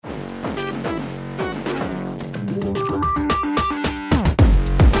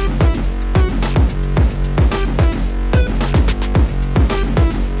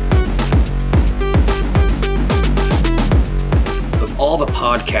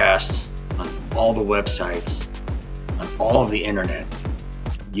podcast, on all the websites, on all of the internet,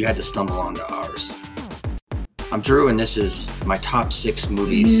 you had to stumble onto ours. I'm Drew, and this is my top 6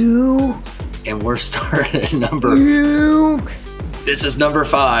 movies. And we're starting at number... This is number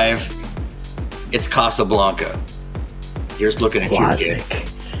 5. It's Casablanca. Here's looking at you, kid.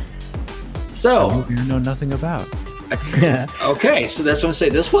 So... a movie you know nothing about. Okay, so that's what I'm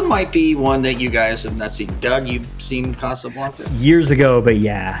saying. This one might be one that you guys have not seen. Doug, you've seen Casablanca? Years ago, but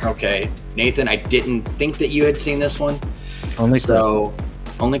yeah. Okay. Nathan, I didn't think that you had seen this one.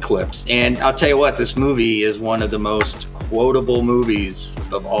 Only clips. And I'll tell you what, this movie is one of the most quotable movies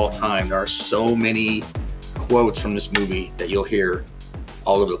of all time. There are so many quotes from this movie that you'll hear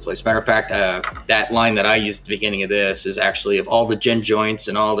all over the place. Matter of fact, that line that I used at the beginning of this is actually, of all the gin joints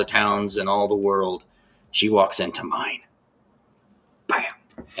and all the towns and all the world, she walks into mine. Bam.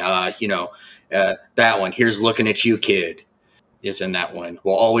 That one, here's looking at you, kid, is in that one.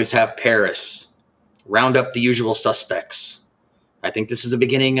 We'll always have Paris. Round up the usual suspects. I think this is the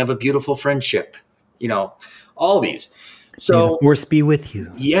beginning of a beautiful friendship. All these. So, may the force be with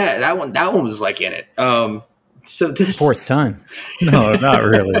you. Yeah, that one was like in it. So this fourth time. No, not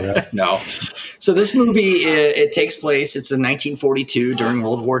really. Right? No. So this movie, it takes place. It's in 1942 during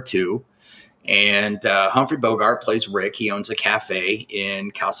World War II. And Humphrey Bogart plays Rick. He owns a cafe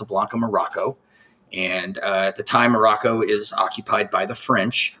in Casablanca, Morocco. And at the time, Morocco is occupied by the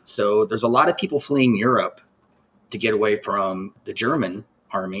French. So there's a lot of people fleeing Europe to get away from the German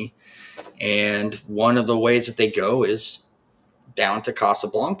army. And one of the ways that they go is down to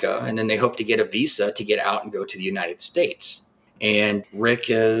Casablanca. And then they hope to get a visa to get out and go to the United States. And Rick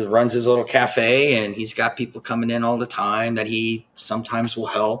runs his little cafe, and he's got people coming in all the time that he sometimes will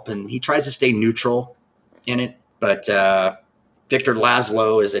help. And he tries to stay neutral in it. But Victor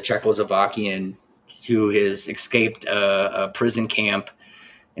Laszlo is a Czechoslovakian who has escaped a prison camp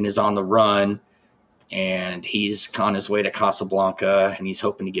and is on the run. And he's on his way to Casablanca, and he's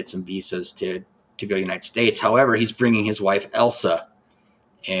hoping to get some visas to go to the United States. However, he's bringing his wife, Elsa.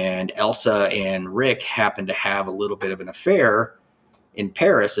 And Elsa and Rick happen to have a little bit of an affair in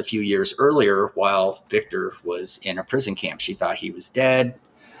Paris a few years earlier while Victor was in a prison camp. She thought he was dead.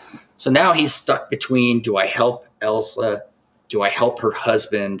 So now he's stuck between, do I help Elsa? Do I help her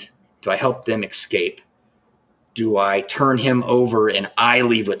husband? Do I help them escape? Do I turn him over and I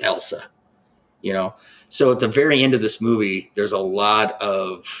leave with Elsa? So at the very end of this movie, there's a lot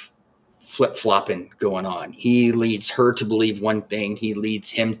of flip-flopping going on. He leads her to believe one thing. He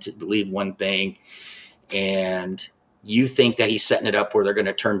leads him to believe one thing. And you think that he's setting it up where they're going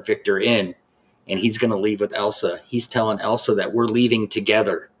to turn Victor in and he's going to leave with Elsa. He's telling Elsa that we're leaving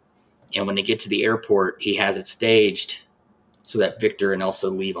together. And when they get to the airport, he has it staged so that Victor and Elsa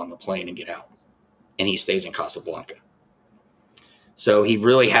leave on the plane and get out. And he stays in Casablanca. So he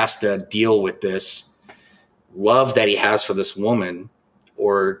really has to deal with this love that he has for this woman,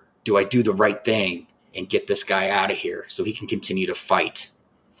 or do I do the right thing and get this guy out of here so he can continue to fight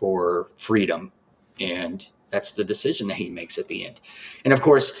for freedom? And that's the decision that he makes at the end. And of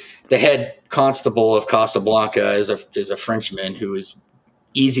course, the head constable of Casablanca is a Frenchman who is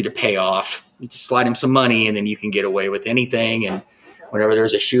easy to pay off. You just slide him some money and then you can get away with anything. And whenever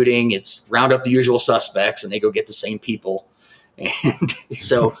there's a shooting, it's round up the usual suspects and they go get the same people. And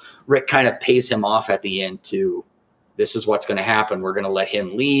so Rick kind of pays him off at the end to, this is what's going to happen. We're going to let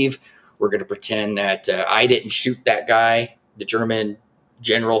him leave. We're going to pretend that I didn't shoot that guy, the German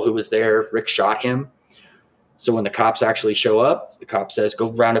general who was there. Rick shot him. So when the cops actually show up, the cop says,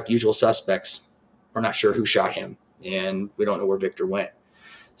 go round up usual suspects. We're not sure who shot him. And we don't know where Victor went.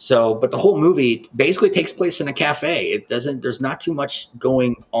 So, but the whole movie basically takes place in a cafe. There's not too much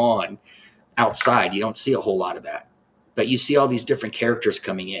going on outside. You don't see a whole lot of that. But you see all these different characters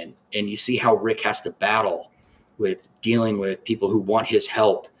coming in, and you see how Rick has to battle with dealing with people who want his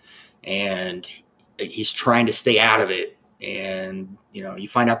help, and he's trying to stay out of it. And, you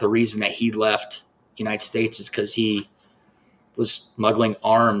find out the reason that he left the United States is because he was smuggling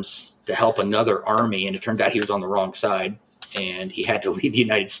arms to help another army, and it turned out he was on the wrong side, and he had to leave the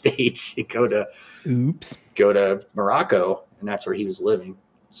United States and go to Morocco, and that's where he was living.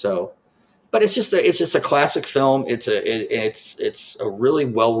 So... But it's just a classic film. It's a really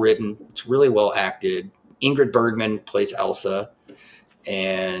well written. It's really well acted. Ingrid Bergman plays Elsa,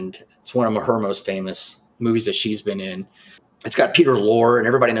 and it's one of her most famous movies that she's been in. It's got Peter Lorre, and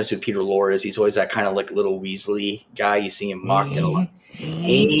everybody knows who Peter Lorre is. He's always that kind of like little Weasley guy. You see him mocked in a lot.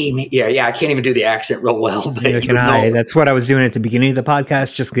 Yeah. I can't even do the accent real well. But Neither can I. That's what I was doing at the beginning of the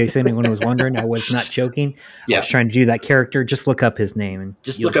podcast, just in case anyone was wondering. I was not joking. Yeah. I was trying to do that character. Just look up his name. And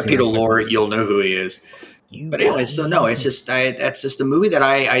just look up Peter Lorre. You'll know who he is. But anyway, so no, it's just that's just a movie that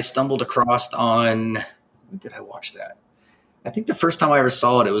I stumbled across on. When did I watch that? I think the first time I ever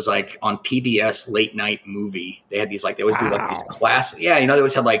saw it, it was like on PBS late night movie. They had these they always do like these class. Yeah, they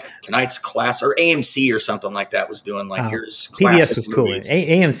always had like tonight's class or AMC or something like that was doing like here's classic PBS was movies. cool.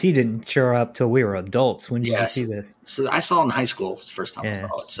 AMC didn't show up till we were adults. When did you see this? So I saw it in high school. It was the first time I saw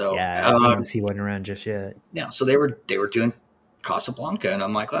it. So AMC wasn't around just yet. Yeah, so they were doing Casablanca, and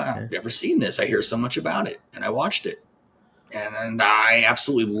I'm like, I've never seen this. I hear so much about it, and I watched it, and I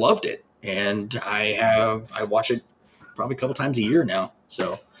absolutely loved it, and I watch it probably a couple times a year now.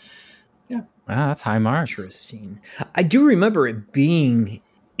 So, yeah. Wow, that's high marks. Interesting. I do remember it being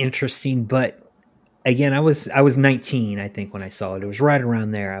interesting, but again, I was 19, I think, when I saw it. It was right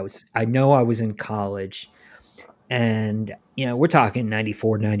around there. I know I was in college, and we're talking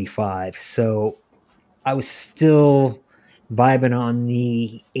 94, 95. So I was still vibing on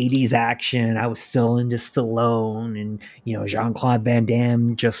the 80s action. I was still into Stallone, and Jean-Claude Van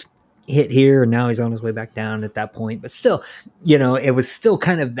Damme just hit here, and now he's on his way back down at that point. But still, it was still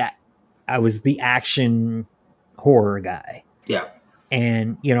kind of that. I was the action horror guy. Yeah.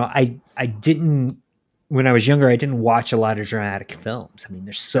 And, I didn't, when I was younger, I didn't watch a lot of dramatic films. I mean,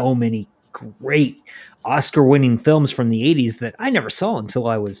 there's so many great Oscar-winning films from the 80s that I never saw until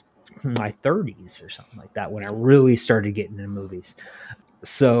I was in my 30s or something like that, when I really started getting into movies.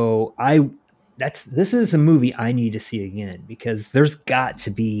 So this is a movie I need to see again, because there's got to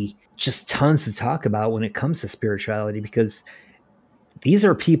be just tons to talk about when it comes to spirituality, because these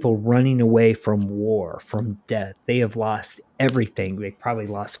are people running away from war, from death. They have lost everything. They probably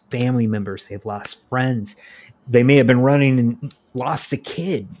lost family members. They've lost friends. They may have been running and lost a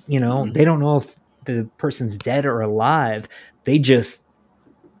kid. Mm-hmm. They don't know if the person's dead or alive.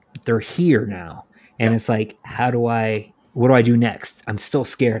 They're here now. And it's like, what do I do next? I'm still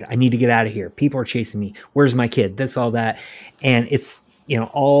scared. I need to get out of here. People are chasing me. Where's my kid? This, all that. And it's,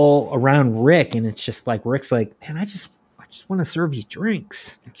 all around Rick. And it's just like, Rick's like, man, I just want to serve you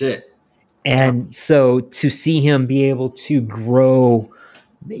drinks. That's it. And so to see him be able to grow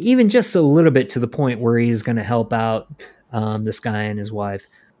even just a little bit to the point where he's going to help out this guy and his wife,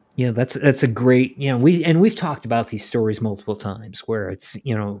 that's a great, we've talked about these stories multiple times where it's,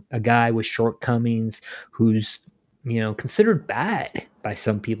 a guy with shortcomings who's, considered bad by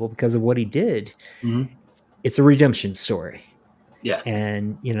some people because of what he did. Mm-hmm. It's a redemption story. Yeah.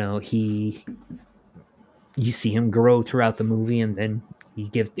 And, you see him grow throughout the movie, and then he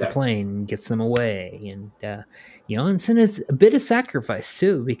gives the plane and gets them away. And, and it's a bit of sacrifice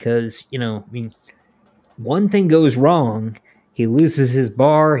too, because, one thing goes wrong. He loses his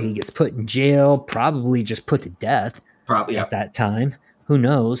bar. He gets put in jail, probably just put to death at that time. Who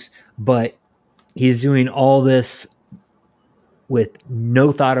knows? But he's doing all this with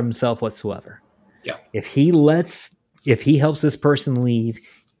no thought of himself whatsoever. Yeah. If he helps this person leave,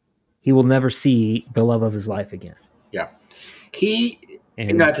 he will never see the love of his life again. Yeah. He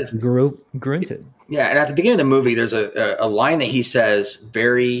grew into it. Yeah. And at the beginning of the movie, there's a line that he says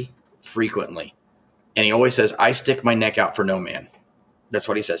very frequently. And he always says, I stick my neck out for no man. That's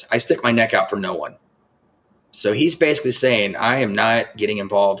what he says. I stick my neck out for no one. So he's basically saying, I am not getting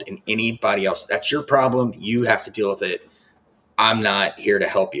involved in anybody else. That's your problem. You have to deal with it. I'm not here to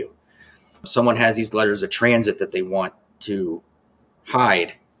help you. Someone has these letters of transit that they want to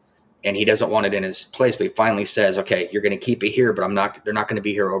hide, and he doesn't want it in his place. But he finally says, okay, you're going to keep it here, but they're not going to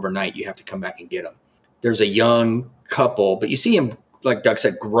be here overnight. You have to come back and get them. There's a young couple, but you see him, like Doug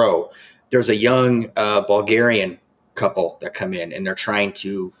said, grow. There's a young Bulgarian couple that come in, and they're trying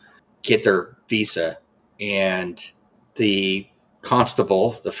to get their visa. And the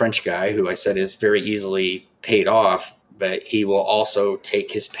constable, the French guy, who I said is very easily paid off, but he will also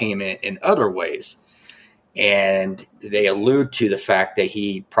take his payment in other ways. And they allude to the fact that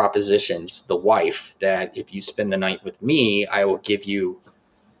he propositions the wife that if you spend the night with me, I will give you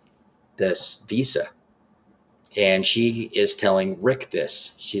this visa. And she is telling Rick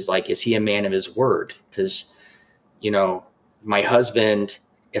this. She's like, is he a man of his word? Because, my husband,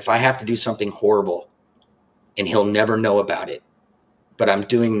 if I have to do something horrible, and he'll never know about it, but I'm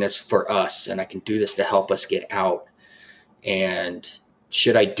doing this for us, and I can do this to help us get out. And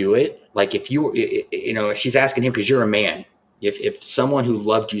should I do it? Like if she's asking him, because you're a man, if someone who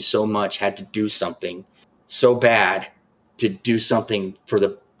loved you so much had to do something so bad to do something for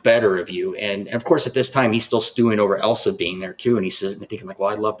the better of you. And of course, at this time, he's still stewing over Elsa being there too. And he's thinking like,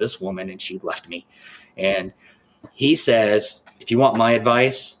 well, I love this woman and she left me. And he says, if you want my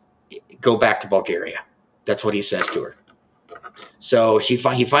advice, go back to Bulgaria. That's what he says to her. So he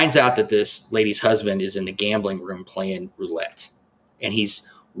finds out that this lady's husband is in the gambling room playing roulette, and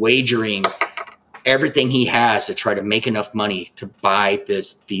he's wagering everything he has to try to make enough money to buy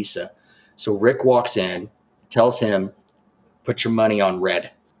this visa. So Rick walks in, tells him, put your money on red.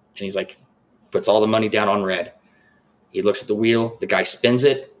 And he's like, puts all the money down on red. He looks at the wheel. The guy spins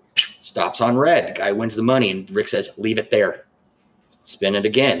it, stops on red. The guy wins the money. And Rick says, leave it there. Spin it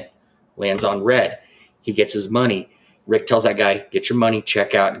again. Lands on red. He gets his money. Rick tells that guy, get your money,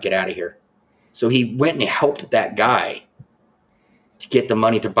 check out, and get out of here. So he went and helped that guy to get the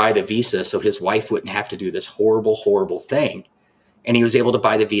money to buy the visa so his wife wouldn't have to do this horrible, horrible thing. And he was able to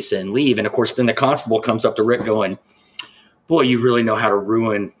buy the visa and leave. And, of course, then the constable comes up to Rick going, boy, you really know how to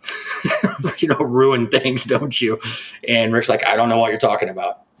ruin, ruin things, don't you? And Rick's like, I don't know what you're talking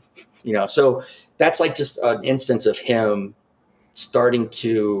about. So that's like just an instance of him starting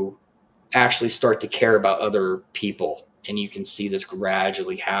to actually start to care about other people. And you can see this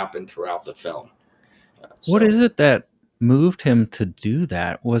gradually happen throughout the film. What is it that moved him to do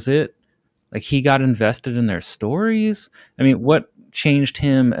that? Was it like he got invested in their stories? I mean, what changed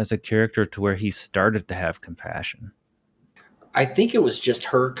him as a character to where he started to have compassion? I think it was just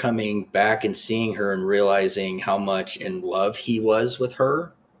her coming back and seeing her and realizing how much in love he was with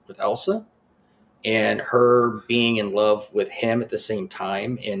her, with Elsa, and her being in love with him at the same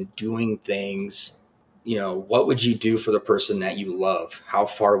time and doing things. What would you do for the person that you love? How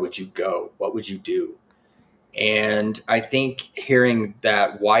far would you go? What would you do? And I think hearing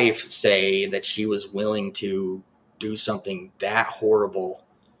that wife say that she was willing to do something that horrible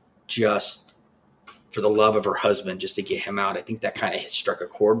just for the love of her husband, just to get him out, I think that kind of struck a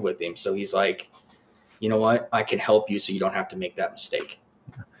chord with him. So he's like, you know what? I can help you so you don't have to make that mistake.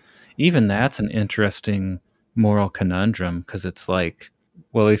 Even that's an interesting moral conundrum, because it's like,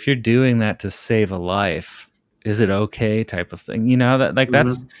 well, if you're doing that to save a life, is it okay type of thing?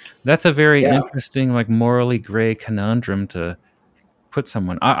 That's a very interesting, like, morally gray conundrum to put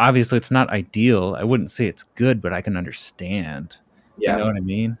someone. Obviously, it's not ideal. I wouldn't say it's good, but I can understand. Yeah. You know what I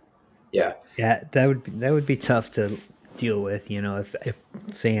mean? Yeah. Yeah, that would be tough to deal with. If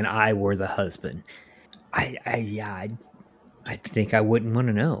saying I were the husband, I think I wouldn't want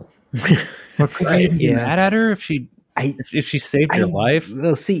to know. Or could you even be mad at her if she saved your life?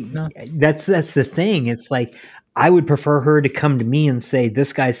 Well, see, that's the thing. It's like I would prefer her to come to me and say,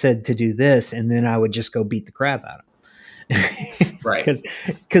 "This guy said to do this," and then I would just go beat the crap out of him. Right?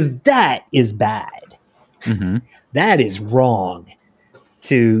 Because that is bad. Mm-hmm. That is wrong.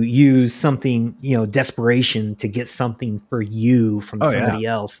 To use something, desperation to get something for you from somebody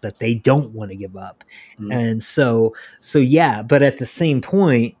else that they don't want to give up. Mm-hmm. And so yeah, but at the same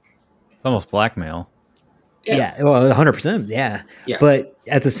point, it's almost blackmail. Yeah, well, 100%. Yeah. But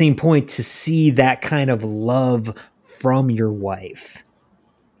at the same point, to see that kind of love from your wife,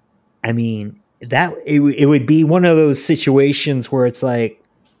 I mean, that it would be one of those situations where it's like,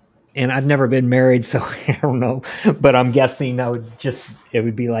 and I've never been married, so I don't know, but I'm guessing it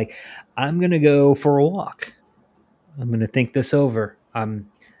would be like, I'm going to go for a walk. I'm going to think this over. I'm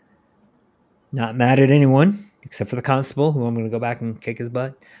not mad at anyone except for the constable, who I'm going to go back and kick his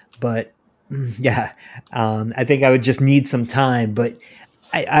butt. But yeah, I think I would just need some time, but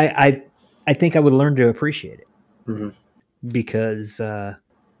I think I would learn to appreciate it because,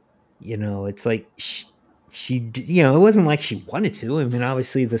 it's like, she, it wasn't like she wanted to. I mean,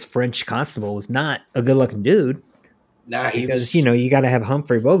 obviously, this French constable was not a good-looking dude. Nah, because you got to have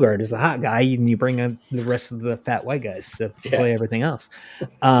Humphrey Bogart as the hot guy, and you bring in the rest of the fat white guys to play everything else.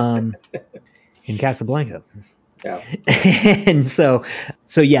 In Casablanca, and so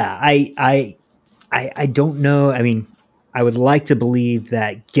yeah, I don't know. I mean, I would like to believe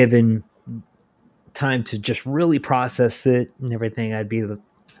that given time to just really process it and everything, I'd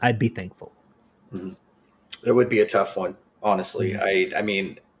be thankful. Mm-hmm. It would be a tough one, honestly. I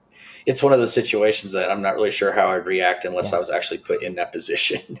mean, it's one of those situations that I'm not really sure how I'd react unless I was actually put in that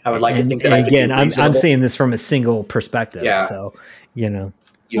position. I would like to think that I'm saying this from a single perspective. Yeah. So, well,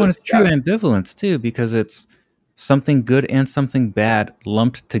 it's true ambivalence too, because it's something good and something bad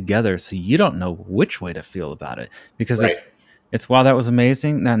lumped together. So you don't know which way to feel about it, because it's wow, that was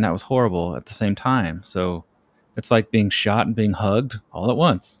amazing, and that was horrible at the same time. So it's like being shot and being hugged all at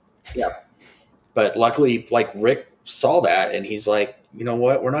once. Yeah. But luckily, like, Rick saw that, and he's like, you know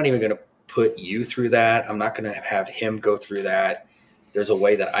what? We're not even going to put you through that. I'm not going to have him go through that. There's a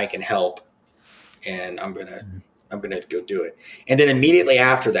way that I can help, and I'm going to go do it. And then immediately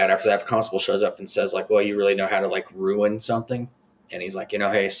after that constable shows up and says, like, well, you really know how to, like, ruin something. And he's like,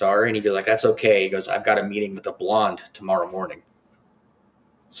 hey, sorry. And he'd be like, that's okay. He goes, I've got a meeting with a blonde tomorrow morning.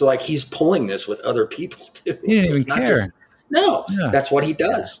 So, like, he's pulling this with other people too. He didn't even care. That's what he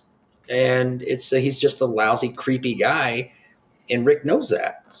does. And he's just a lousy, creepy guy, and Rick knows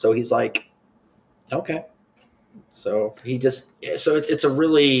that. So he's like, Okay. So it's a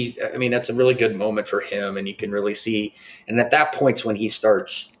really, I mean, that's a really good moment for him. And you can really see, and at that point's when he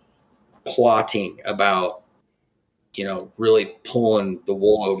starts plotting about, really pulling the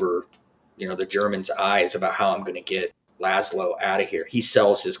wool over, the Germans' eyes about how I'm going to get Laszlo out of here. He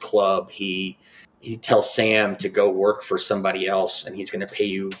sells his club. He tells Sam to go work for somebody else, and he's going to pay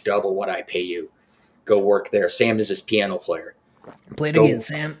you double what I pay you. Go work there. Sam is his piano player. Play it Go, again,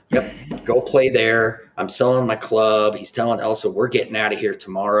 Sam. Yep. Go play there. I'm selling my club. He's telling Elsa, we're getting out of here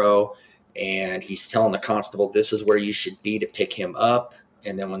tomorrow. And he's telling the constable, this is where you should be to pick him up.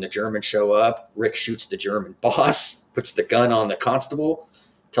 And then when the Germans show up, Rick shoots the German boss, puts the gun on the constable,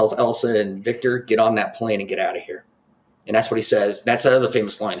 tells Elsa and Victor, get on that plane and get out of here. And that's what he says. That's another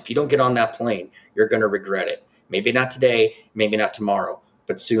famous line. If you don't get on that plane, you're going to regret it. Maybe not today, maybe not tomorrow,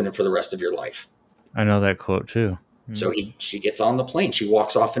 but soon and for the rest of your life. I know that quote too. So she gets on the plane. She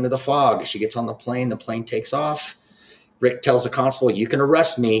walks off into the fog. She gets on the plane takes off. Rick tells the constable, you can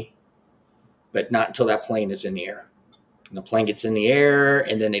arrest me, but not until that plane is in the air. And the plane gets in the air,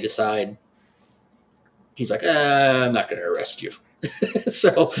 and then they decide, he's like, I'm not going to arrest you.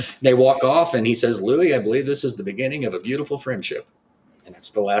 So they walk off, and he says, Louis, I believe this is the beginning of a beautiful friendship. And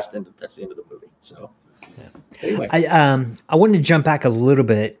that's the end of the movie. So anyway. I wanted to jump back a little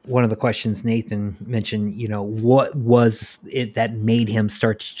bit. One of the questions Nathan mentioned, what was it that made him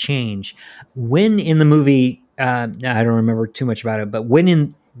start to change? When in the movie, I don't remember too much about it, but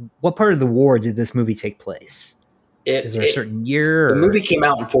what part of the war did this movie take place? Is there a certain year? The movie came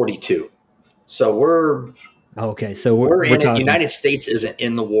out in 1942. So we're in it. The United States isn't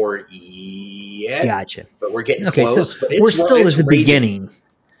in the war yet. Gotcha. But we're getting close. So we're still at the beginning.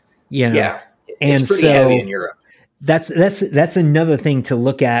 Yeah. It's pretty heavy in Europe. That's another thing to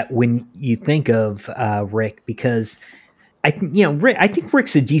look at when you think of Rick, because I think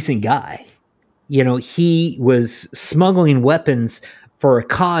Rick's a decent guy. He was smuggling weapons for a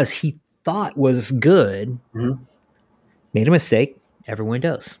cause he thought was good. Mm-hmm. Made a mistake. Everyone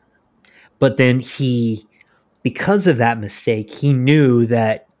does. But then because of that mistake, he knew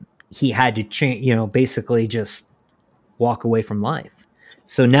that he had to change, basically just walk away from life.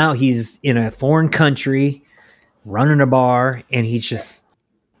 So now he's in a foreign country, running a bar, and he's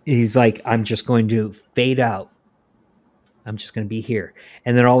like, I'm just going to fade out. I'm just going to be here.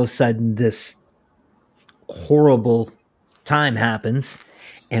 And then all of a sudden this horrible time happens,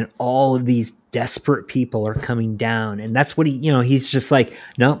 and all of these desperate people are coming down. And that's what he's just like,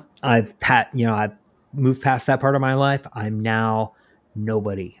 no, I've moved past that part of my life. I'm now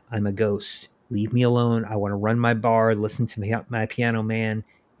nobody. I'm a ghost. Leave me alone. I want to run my bar, listen to my piano man,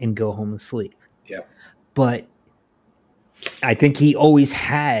 and go home and sleep. Yeah. But I think he always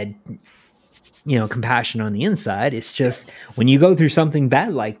had, compassion on the inside. It's just when you go through something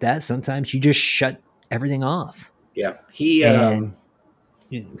bad like that, sometimes you just shut everything off. Yeah.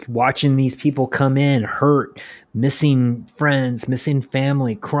 Watching these people come in, hurt, missing friends, missing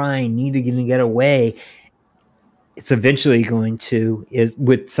family, crying, needing to get away. It's eventually going to, is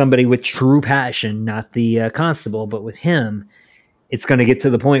with somebody with true passion, not the constable, but with him, it's going to get to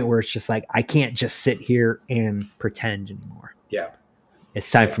the point where it's just like, I can't just sit here and pretend anymore. Yeah.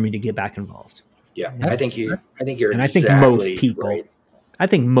 It's time for me to get back involved. Yeah. I think you're and exactly I think most people, right. I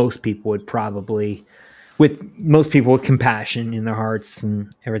think most people would probably, most people with compassion in their hearts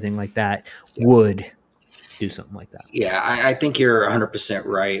and everything like that, would do something like that. Yeah, I think you're 100%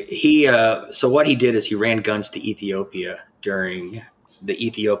 right. So what he did is he ran guns to Ethiopia during the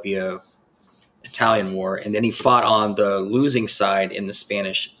Ethiopia-Italian War, and then he fought on the losing side in the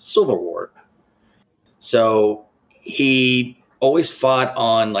Spanish Civil War. So he always fought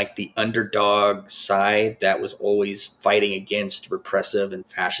on like the underdog side that was always fighting against repressive and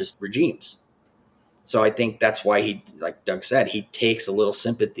fascist regimes. So I think that's why he, like Doug said, he takes a little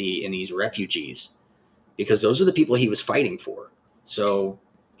sympathy in these refugees, because those are the people he was fighting for. So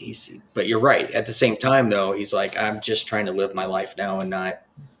but you're right. At the same time, though, he's like, I'm just trying to live my life now and not,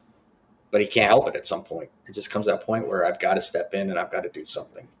 but he can't help it at some point. It just comes to that point where I've got to step in and I've got to do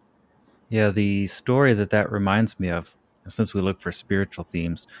something. Yeah, the story that reminds me of, since we look for spiritual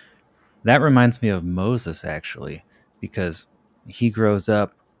themes, that reminds me of Moses, actually, because he grows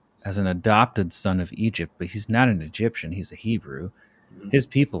up as an adopted son of Egypt, but he's not an Egyptian, he's a Hebrew. Mm-hmm. His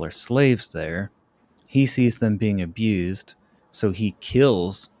people are slaves there. He sees them being abused, so he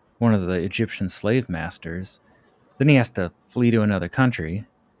kills one of the Egyptian slave masters. Then he has to flee to another country,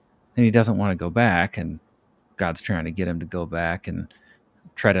 and he doesn't want to go back, and God's trying to get him to go back and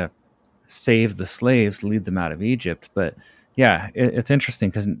try to save the slaves, lead them out of Egypt. But yeah, it's interesting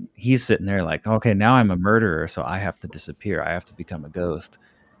because he's sitting there like, okay, now I'm a murderer, so I have to disappear. I have to become a ghost.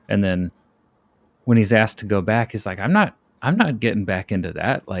 And then when he's asked to go back, he's like, I'm not getting back into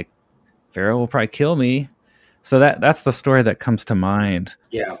that. Like, Pharaoh will probably kill me. So that's the story that comes to mind.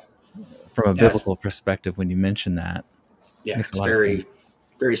 Yeah. From a biblical perspective, when you mention that. Yeah, makes it's very,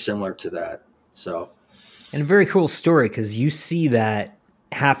 very similar to that. So, and a very cool story, because you see that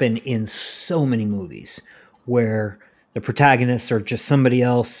happen in so many movies where the protagonists or just somebody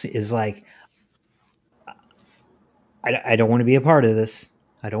else is like, I don't want to be a part of this.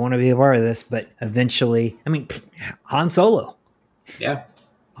 I don't want to be a part of this. But eventually, I mean, Han Solo. Yeah.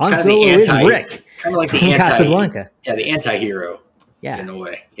 It's Han Solo is Rick. Kind of like the Casablanca. Yeah, the anti-hero. Yeah. In a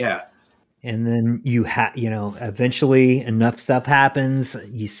way. Yeah. And then eventually enough stuff happens.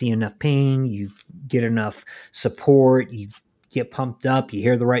 You see enough pain. You get enough support. You get pumped up. You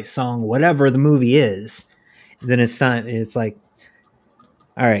hear the right song, whatever the movie is. Then it's time. It's like,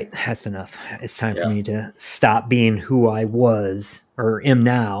 all right, that's enough. It's time for me to stop being who I was or am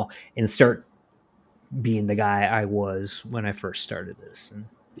now and start being the guy I was when I first started this.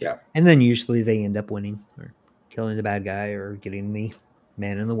 And then usually they end up winning or killing the bad guy or getting the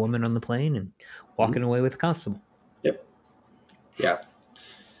man and the woman on the plane and walking away with the constable. Yep. Yeah.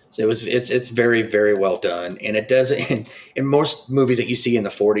 So it's very, very well done. And it doesn't, in most movies that you see in the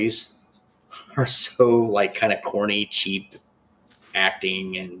 40s are so like kind of corny, cheap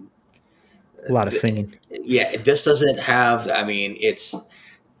acting and a lot of singing. Yeah. This doesn't have, I mean,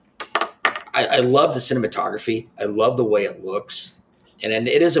 I love the cinematography. I love the way it looks. And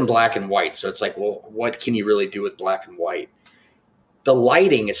it is in black and white. So it's like, well, what can you really do with black and white? The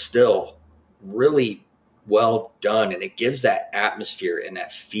lighting is still really well done, and it gives that atmosphere and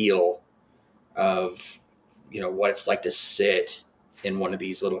that feel of, what it's like to sit in one of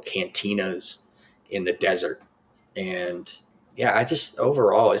these little cantinas in the desert. And yeah,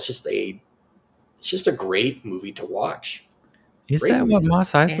 overall, it's just a great movie to watch. Is that what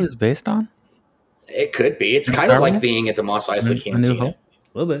Mos Eisley is based on? It could be. It's kind of like being at the Mos Eisley Cantina. A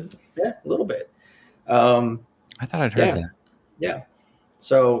little bit. Yeah, a little bit. I thought I'd heard that. Yeah.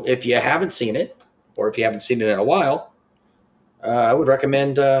 So if you haven't seen it, or if you haven't seen it in a while, I would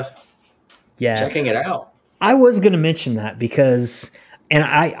recommend checking it out. I was going to mention that because, and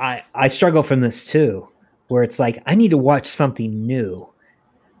I struggle from this too, where it's like, I need to watch something new.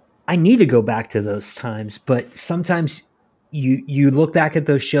 I need to go back to those times, but sometimes you look back at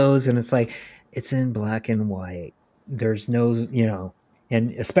those shows and it's like, it's in black and white. There's no,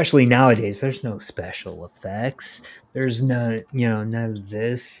 and especially nowadays, there's no special effects. There's no, none of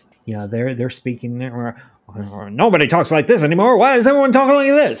this. They're speaking there. Nobody talks like this anymore. Why is everyone talking like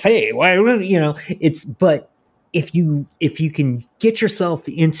this? Hey, why? It's. But if you can get yourself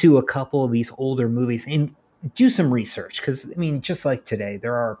into a couple of these older movies and do some research, because I mean, just like today,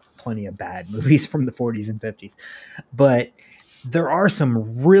 there are plenty of bad movies from the 40s and 50s, but there are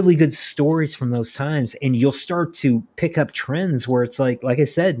some really good stories from those times, and you'll start to pick up trends where it's like I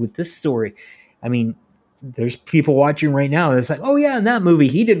said, with this story, I mean, there's people watching right now that's like, oh yeah, in that movie,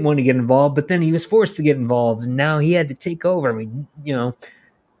 he didn't want to get involved, but then he was forced to get involved and now he had to take over. I mean,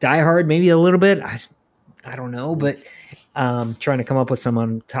 Die Hard, maybe a little bit. I don't know, but trying to come up with some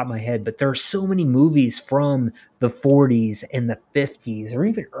on top of my head, but there are so many movies from the 40s and the 50s or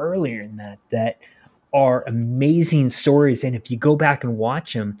even earlier than that are amazing stories. And if you go back and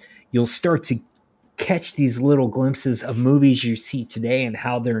watch them, you'll start to catch these little glimpses of movies you see today and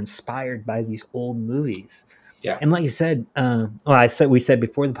how they're inspired by these old movies. Yeah. And like I said, we said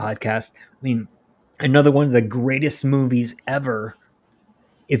before the podcast, I mean, another one of the greatest movies ever,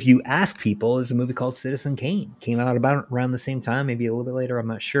 if you ask people, is a movie called Citizen Kane. Came out about around the same time, maybe a little bit later, I'm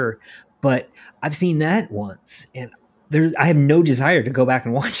not sure. But I've seen that once, and I have no desire to go back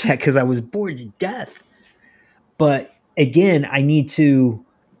and watch that because I was bored to death. But again, I need to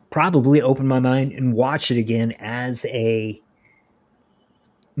probably open my mind and watch it again as a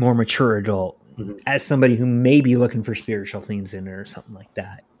more mature adult, as somebody who may be looking for spiritual themes in it or something like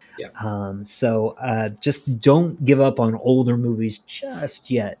that. Yeah. So just don't give up on older movies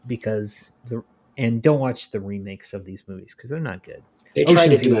just yet, and don't watch the remakes of these movies because they're not good. They tried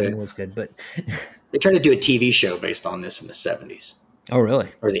to do it was good, but they tried to do a TV show based on this in the 70s. Oh, really?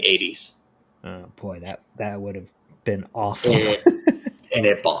 Or the 80s. Oh boy, that would have been awful. And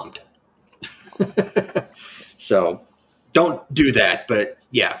it bombed. So don't do that. But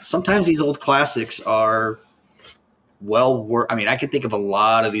yeah, sometimes these old classics are I mean, I can think of a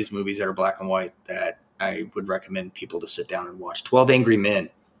lot of these movies that are black and white that I would recommend people to sit down and watch. 12 Angry Men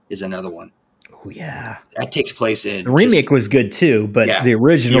is another one. Oh yeah, that takes place in the remake was good too, but the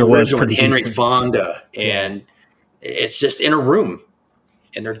original was pretty Henrik decent. Fonda, and it's just in a room,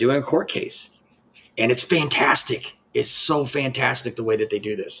 and they're doing a court case, and it's fantastic. It's so fantastic the way that they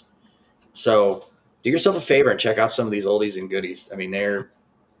do this. So do yourself a favor and check out some of these oldies and goodies. I mean, they're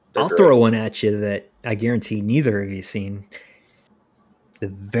I'll great. throw one at you that I guarantee neither of you seen. The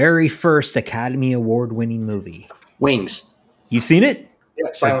very first Academy Award winning movie. Wings. You've seen it?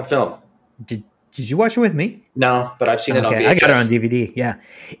 Yeah, silent film. Did you watch it with me? No, but I've seen it on VHS. I got it on DVD. Yeah.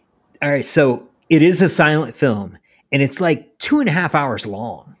 All right. So it is a silent film, and it's like 2.5 hours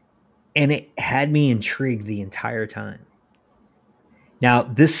long, and it had me intrigued the entire time. Now,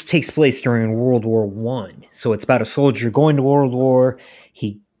 this takes place during World War I. So it's about a soldier going to World War.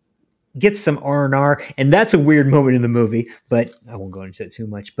 He gets some R&R, and that's a weird moment in the movie, but I won't go into it too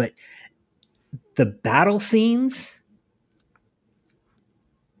much. But the battle scenes,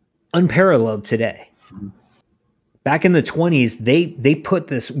 unparalleled today. Back in the 1920s, they put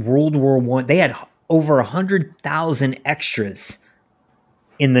this World War I, they had over 100,000 extras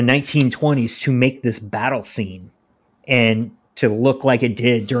in the 1920s to make this battle scene and to look like it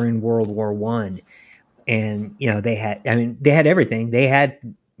did during World War I. And, they had everything. They had,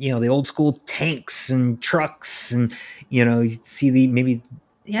 the old school tanks and trucks and, you see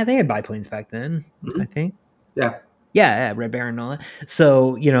they had biplanes back then, I think. Yeah. Yeah, Red Baron and all that.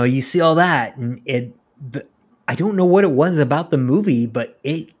 So, you see all that, and I don't know what it was about the movie, but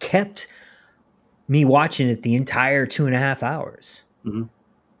it kept me watching it the entire 2.5 hours. Mm-hmm.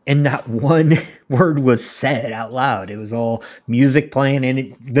 And not one word was said out loud. It was all music playing, and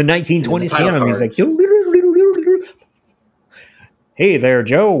the 1920s piano music. Hey there,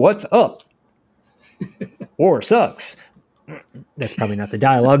 Joe, what's up? War sucks. That's probably not the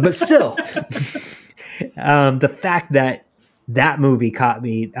dialogue, but still. The fact that movie caught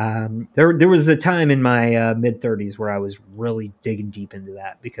me. There was a time in my mid-30s where I was really digging deep into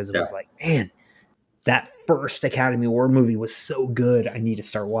that because it was like, man, that first Academy Award movie was so good. I need to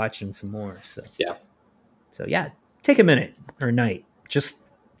start watching some more. So yeah, take a minute or a night. Just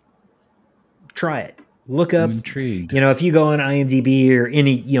try it. Look up. I'm intrigued. If you go on IMDb or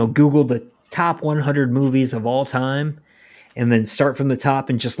any, Google the top 100 movies of all time, and then start from the top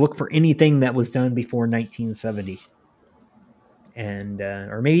and just look for anything that was done before 1970. And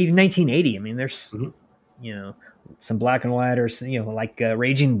or maybe even 1980. I mean, there's some black and white, or like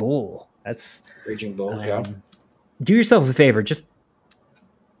Raging Bull. That's Raging Bull. Yeah. Do yourself a favor, just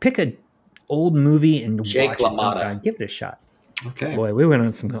pick a old movie and Jake watch LaMotta. it sometime. Give it a shot. Okay. Boy, we went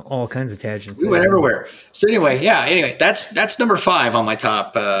on all kinds of tangents. We went everywhere. So anyway, that's number 5 on my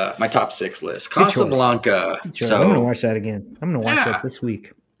top 6 list. Casablanca. So I'm gonna watch that again. I'm gonna watch that this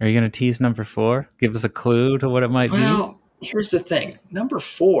week. Are you going to tease number 4? Give us a clue to what it might be. Well, here's the thing. Number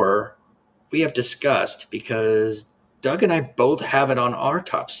 4, we have discussed because Doug and I both have it on our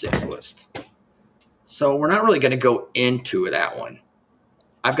top 6 list. So we're not really going to go into that one.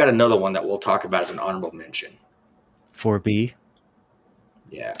 I've got another one that we'll talk about as an honorable mention. 4B.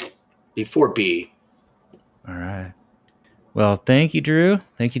 Yeah. Before B. All right. Well, thank you, Drew.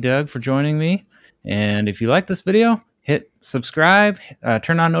 Thank you, Doug, for joining me. And if you like this video, hit subscribe,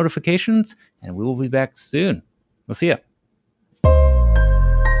 turn on notifications, and we will be back soon. We'll see ya.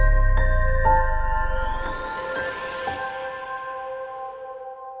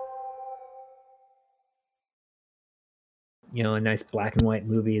 A nice black and white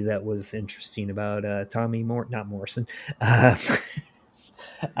movie that was interesting about not Morrison.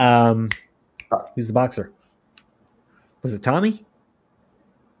 Who's the boxer? Was it Tommy?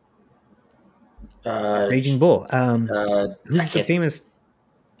 Raging Bull. Who's the famous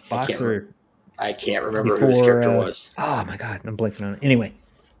boxer? I can't remember who his character was. Oh my god, I'm blanking on it. Anyway,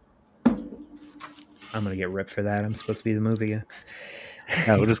 I'm gonna get ripped for that. I'm supposed to be the movie guy.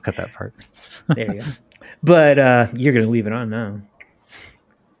 Yeah, we'll just cut that part. There you go. But you're gonna leave it on now.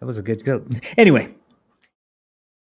 That was a good go. Anyway,